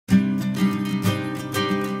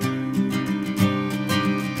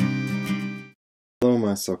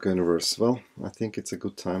my soccer universe. Well, I think it's a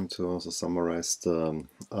good time to also summarize the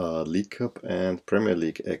League Cup and Premier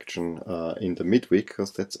League action in the midweek,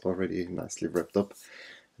 because that's already nicely wrapped up.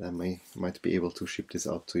 I might be able to ship this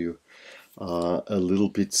out to you a little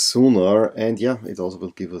bit sooner, and yeah, it also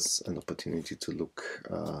will give us an opportunity to look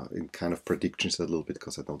in kind of predictions a little bit,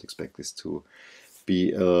 because I don't expect this to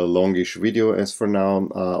be a longish video as for now.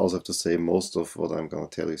 I also have to say most of what I'm gonna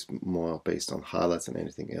tell is more based on highlights than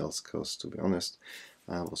anything else, because to be honest,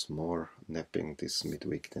 I was more napping this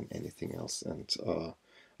midweek than anything else, and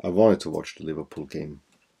I wanted to watch the Liverpool game,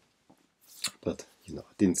 but you know,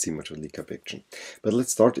 I didn't see much of League Cup action. But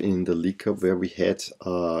let's start in the League Cup, where we had,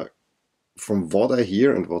 from what I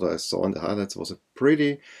hear and what I saw in the highlights, was a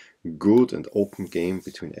pretty good and open game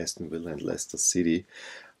between Aston Villa and Leicester City.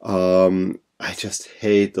 I just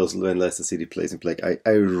hate those when Leicester City plays in black.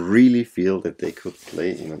 I really feel that they could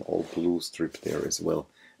play in an all-blue strip there as well,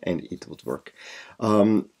 and it would work.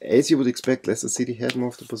 As you would expect, Leicester City had more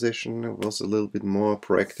of the possession, was a little bit more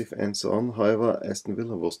proactive and so on. However, Aston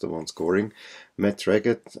Villa was the one scoring.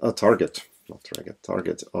 Target,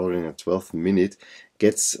 already in the 12th minute,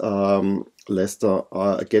 gets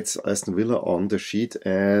gets Aston Villa on the sheet,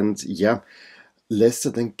 and yeah, Leicester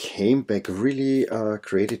then came back, really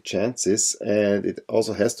created chances, and it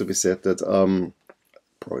also has to be said that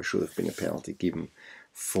probably should have been a penalty given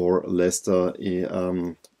for Leicester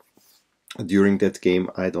during that game.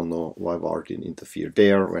 I don't know why VAR didn't interfere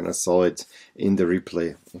there. When I saw it in the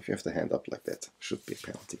replay, if you have the hand up like that, should be a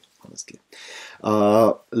penalty, honestly.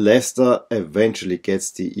 Leicester eventually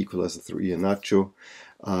gets the equalizer through Iheanacho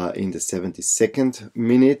in the 72nd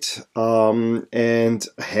minute, and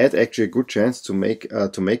had actually a good chance to make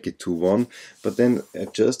it 2-1. But then,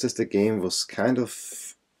 just as the game was kind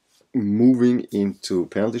of moving into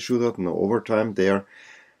penalty shootout, no overtime there,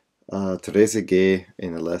 Trezeguet,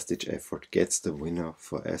 in a last-ditch effort, gets the winner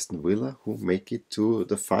for Aston Villa, who make it to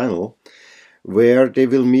the final, where they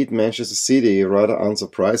will meet Manchester City. Rather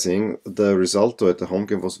unsurprising. The result, though, at the home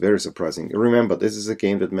game was very surprising. Remember, this is a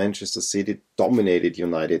game that Manchester City dominated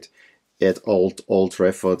United at Old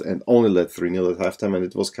Trafford and only led 3-0 at halftime, and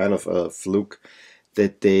it was kind of a fluke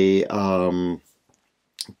that they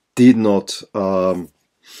did not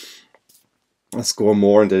score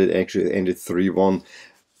more, and that it actually ended 3-1.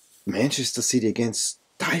 Manchester City again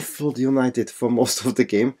stifled United for most of the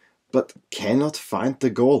game, but cannot find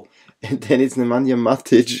the goal. And then it's Nemanja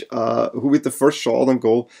Matic, who with the first shot on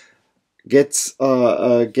goal gets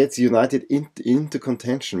United into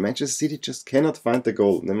contention. Manchester City just cannot find the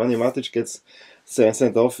goal. Nemanja Matic gets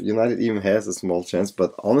sent off. United even has a small chance,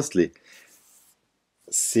 but honestly,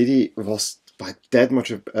 City was by that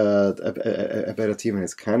much a better team, and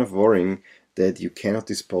it's kind of worrying that you cannot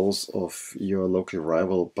dispose of your local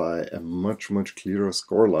rival by a much clearer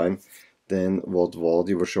scoreline than what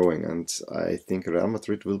you were showing. And I think Real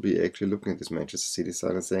Madrid will be actually looking at this Manchester City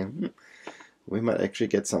side and saying, we might actually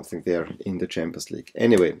get something there in the Champions League.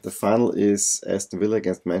 Anyway, the final is Aston Villa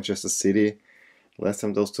against Manchester City. Last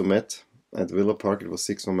time those two met at Villa Park, it was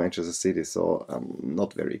 6-1 Manchester City, so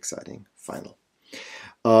not very exciting final.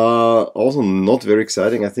 Also not very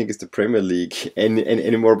exciting, I think, is the Premier League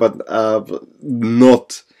anymore, but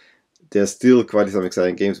not. There's still quite some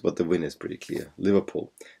exciting games, but the win is pretty clear.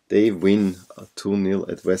 Liverpool, they win 2-0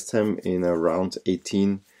 at West Ham in round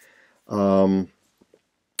 18. Not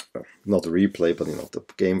a replay, but you know, the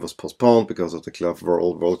game was postponed because of the Club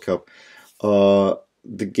World Cup.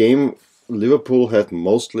 The game, Liverpool had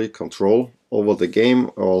mostly control over the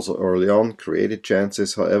game, also early on, created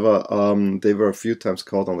chances. However, they were a few times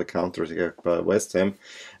caught on the counter attack by West Ham,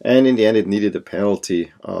 and in the end it needed a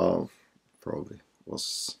penalty.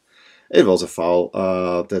 It was a foul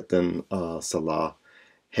that then Salah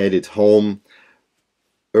headed home.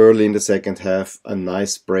 Early in the second half, a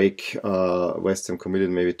nice break. West Ham committed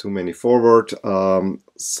maybe too many forward.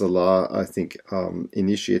 Salah, I think,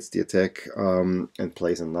 initiates the attack and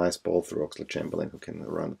plays a nice ball through Oxlade-Chamberlain, who can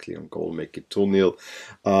run clear on goal, make it 2-0.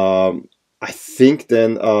 I think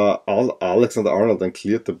then Alexander-Arnold then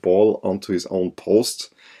cleared the ball onto his own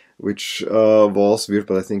post, which was weird,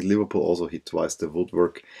 but I think Liverpool also hit twice the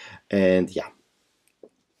woodwork. And yeah,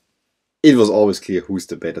 it was always clear who's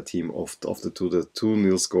the better team of the two. The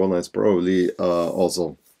 2-0 scorelines probably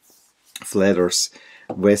also flatters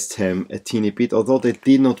West Ham a teeny bit, although they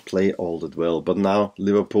did not play all that well. But now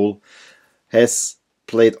Liverpool has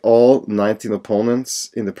played all 19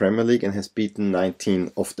 opponents in the Premier League and has beaten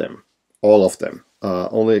 19 of them. All of them.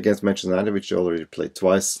 Only against Manchester United, which they already played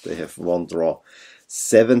twice, they have one draw.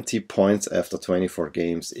 70 points after 24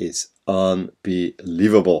 games is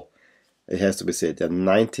unbelievable. It has to be said. They're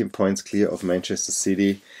 19 points clear of Manchester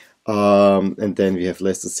City. And then we have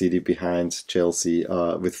Leicester City behind Chelsea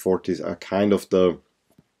with 40 are kind of the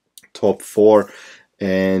top 4.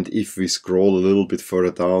 And if we scroll a little bit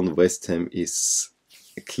further down, West Ham is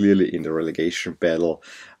clearly in the relegation battle,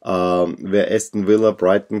 where Aston Villa,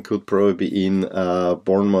 Brighton could probably be in,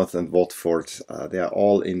 Bournemouth and Watford, they are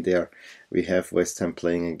all in there. We have West Ham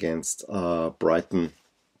playing against Brighton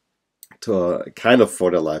to kind of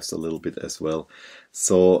for their lives a little bit as well.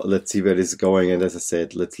 So let's see where this is going. And as I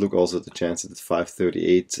said, let's look also at the chances at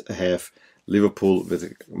 538 have Liverpool with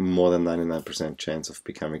a more than 99% chance of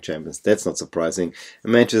becoming champions. That's not surprising.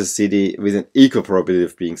 And Manchester City with an equal probability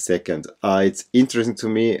of being second. It's interesting to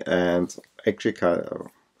me, and actually kind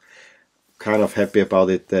of happy about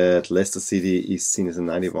it, that Leicester City is seen as a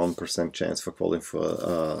 91% chance for qualifying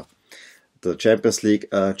for the Champions League.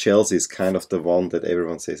 Chelsea is kind of the one that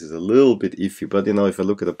everyone says is a little bit iffy, but you know, if I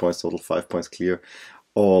look at the points total, 5 points clear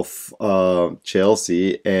of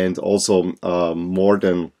Chelsea, and also more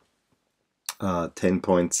than 10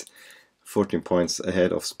 points, 14 points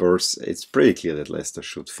ahead of Spurs, it's pretty clear that Leicester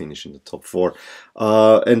should finish in the top 4.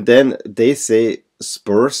 And then they say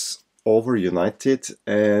Spurs over United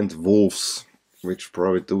and Wolves, which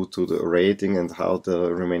probably due to the rating and how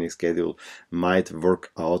the remaining schedule might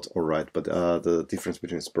work out all right. But the difference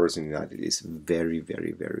between Spurs and United is very,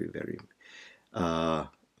 very, very, very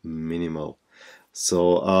minimal.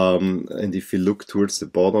 So, and if you look towards the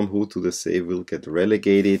bottom, who do they say will get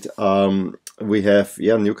relegated? We have,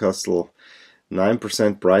 Newcastle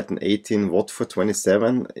 9%, Brighton 18%, Watford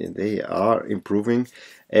 27%. They are improving.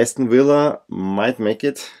 Aston Villa might make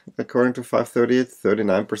it, according to 538,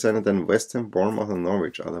 39%, and then West Ham, Bournemouth, and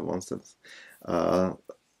Norwich are the ones that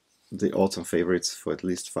the autumn favorites for at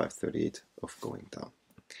least 538 of going down.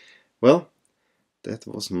 Well, that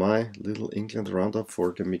was my little England roundup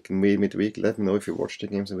for the midweek. Let me know if you watched the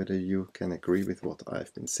games and whether you can agree with what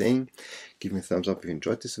I've been saying. Give me a thumbs up if you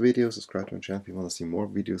enjoyed this video. Subscribe to my channel if you want to see more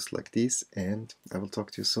videos like these. And I will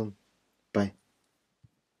talk to you soon. Bye.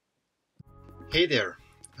 Hey there.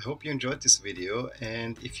 I hope you enjoyed this video.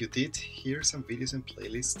 And if you did, here are some videos and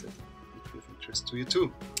playlists that would be of interest to you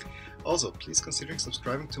too. Also, please consider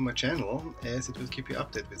subscribing to my channel, as it will keep you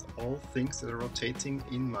updated with all things that are rotating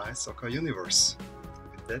in my soccer universe.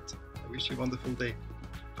 With that, I wish you a wonderful day.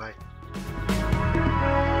 Bye.